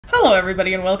Hello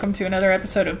everybody and welcome to another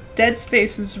episode of Dead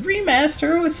Space's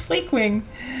Remaster with SleekWing,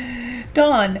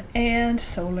 Dawn, and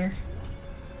Solar.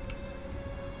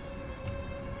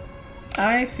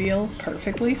 I feel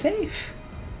perfectly safe.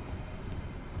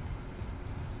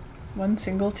 One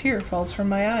single tear falls from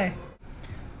my eye.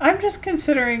 I'm just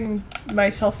considering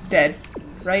myself dead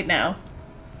right now.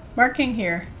 Marking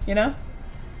here, you know?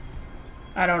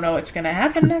 I don't know what's gonna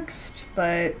happen next,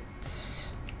 but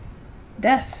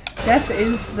death. Death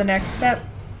is the next step.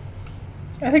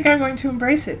 I think I'm going to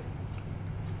embrace it.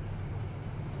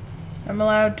 I'm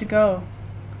allowed to go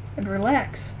and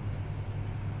relax.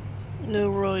 No,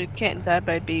 Roy, you can't die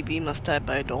by baby, you must die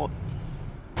by adult.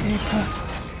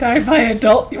 Die by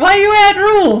adult? Why you add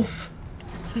rules?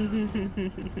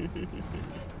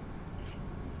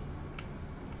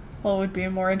 Well, it would be a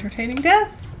more entertaining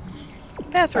death.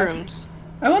 Bathrooms.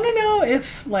 I want to know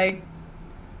if, like,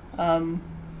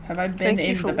 have I been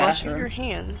in the bathroom? Washing your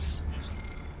hands.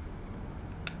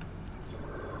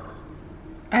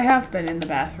 I have been in the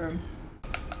bathroom.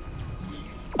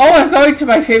 Oh, I'm going to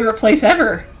my favorite place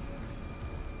ever!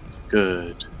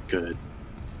 Good, good.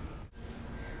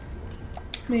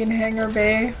 Main hangar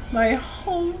bay, my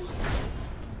home.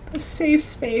 The safe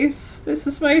space. This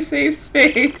is my safe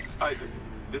space.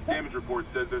 This damage report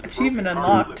says there's Achievement a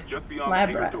unlocked. just beyond Lab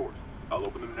the hangar rat. doors. I'll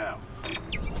open them now.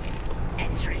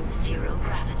 Entering zero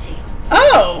gravity.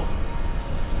 Oh!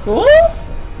 Cool?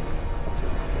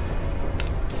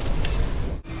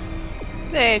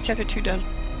 Hey, chapter 2 done.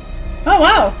 Oh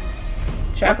wow!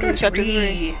 Chapter Welcome to chapter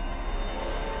 3.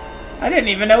 I didn't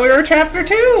even know we were chapter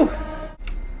 2!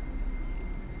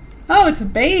 Oh, it's a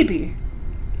baby.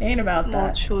 Ain't about All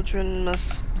that. children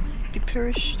must be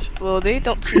perished. Well, they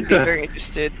don't seem to be very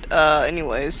interested,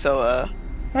 anyway, so,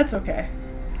 That's okay.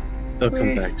 They'll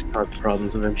come back to cause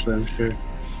problems eventually, I'm sure.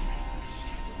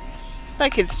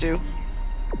 like kids do.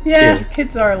 Yeah,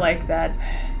 kids are like that.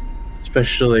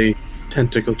 Especially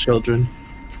tentacle children.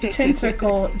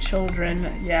 Tentacle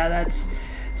children. Yeah, that's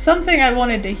something I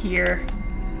wanted to hear.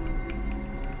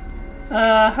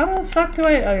 How the fuck do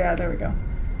I... Oh yeah, there we go.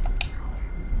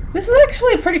 This is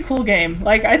actually a pretty cool game.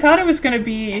 Like, I thought it was gonna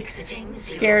be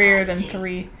scarier than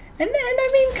 3. And I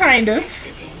mean, kind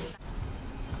of.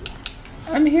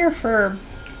 I'm here for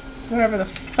whatever the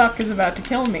fuck is about to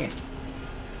kill me.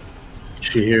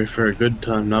 She here for a good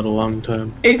time, not a long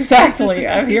time. Exactly.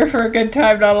 I'm here for a good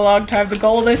time, not a long time. The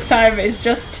goal this time is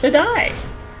just to die.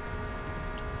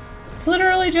 It's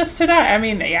literally just to die. I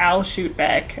mean, yeah, I'll shoot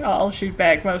back. I'll shoot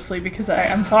back mostly because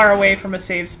I'm far away from a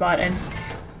save spot and...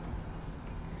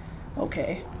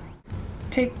 Okay.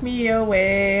 Take me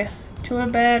away to a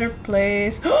better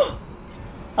place. No.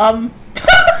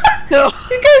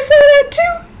 You guys say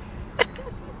that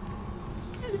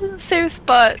too? Same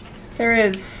spot. There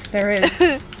is. There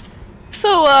is.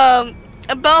 So,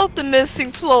 about the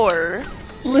missing floor.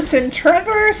 Listen,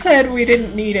 Trevor said we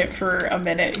didn't need it for a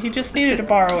minute. He just needed to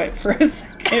borrow it for a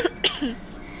second.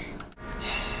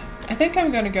 I think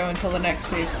I'm gonna go until the next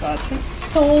save spot since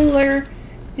Solar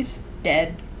is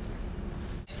dead.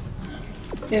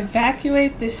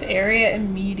 Evacuate this area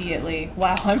immediately.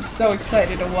 Wow, I'm so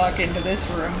excited to walk into this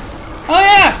room. Oh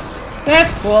yeah!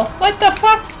 That's cool. What the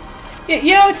fuck?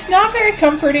 You know, it's not very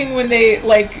comforting when they,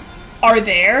 like, are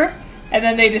there, and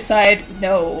then they decide,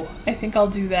 no, I think I'll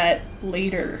do that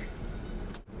later.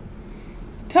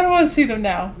 I don't want to see them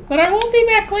now, but I won't be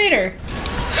back later.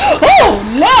 Oh,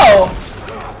 no!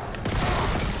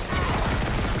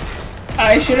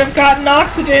 I should have gotten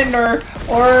oxygen or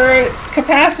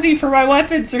capacity for my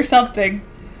weapons or something.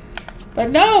 But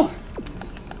no!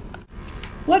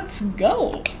 Let's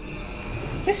go.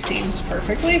 This seems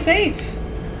perfectly safe.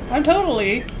 I'm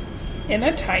totally in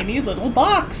a tiny little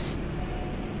box.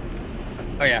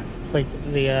 Oh yeah, it's like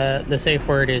the safe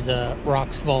word is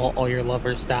rocks fall, all your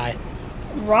lovers die.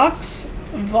 Rocks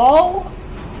fall,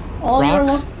 all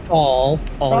rocks fall,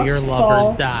 all rocks your fall,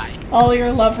 lovers die. All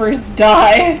your lovers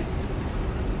die.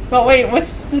 But wait,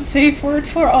 what's the safe word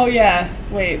for? Oh yeah,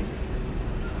 wait.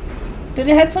 Did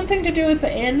it have something to do with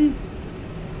the inn?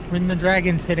 When the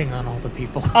dragon's hitting on all the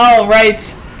people. Oh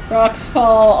right. Rocks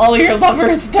fall, all your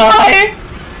lovers die!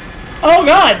 Oh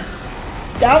god!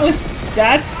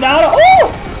 That's not-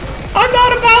 Oh! I'm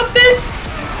not about this!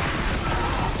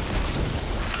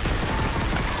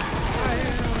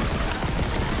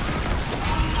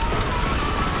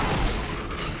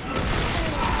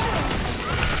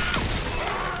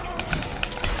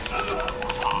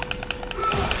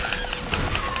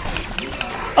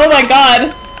 Oh my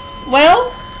god!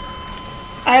 Well,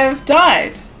 I have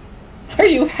died. Are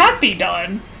you happy,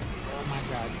 Dawn? Oh my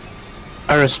god.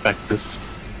 I respect this.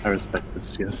 I respect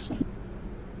this, yes.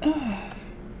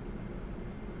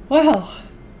 Well,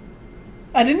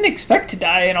 I didn't expect to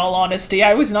die, in all honesty.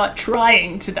 I was not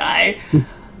trying to die.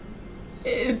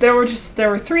 There were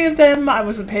 3 of them. I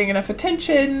wasn't paying enough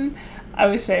attention. I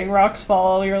was saying rocks fall,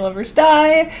 all your lovers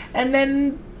die, and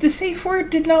then the safe word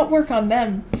did not work on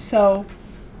them, so...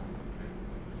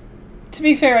 To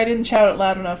be fair, I didn't shout it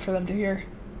loud enough for them to hear.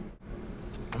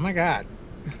 Oh my god.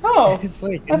 Oh, It's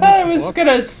like I in thought this it was book-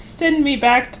 gonna send me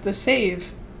back to the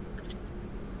save.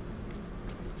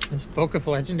 This book of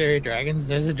legendary dragons,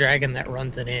 there's a dragon that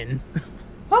runs an inn.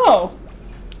 Oh.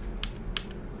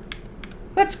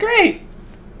 That's great.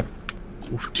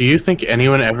 Do you think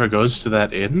anyone ever goes to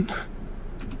that inn?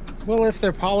 Well, if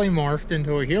they're polymorphed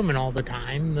into a human all the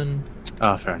time, then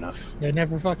Oh, fair enough. they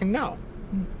never fucking know.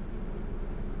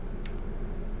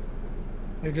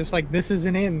 They're just like, this is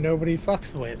an inn nobody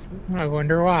fucks with. I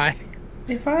wonder why.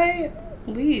 If I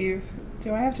leave,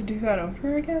 do I have to do that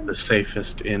over again? The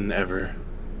safest inn ever.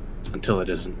 Until it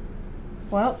isn't.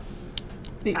 Well,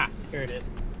 the Here it is.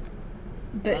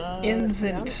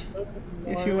 instant,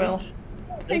 if you will.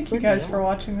 Thank you guys for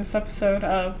watching this episode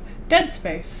of Dead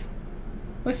Space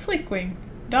with SleekWing,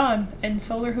 Dawn, and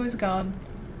Solar Who Is Gone.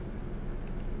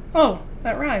 Oh,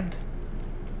 that rhymed.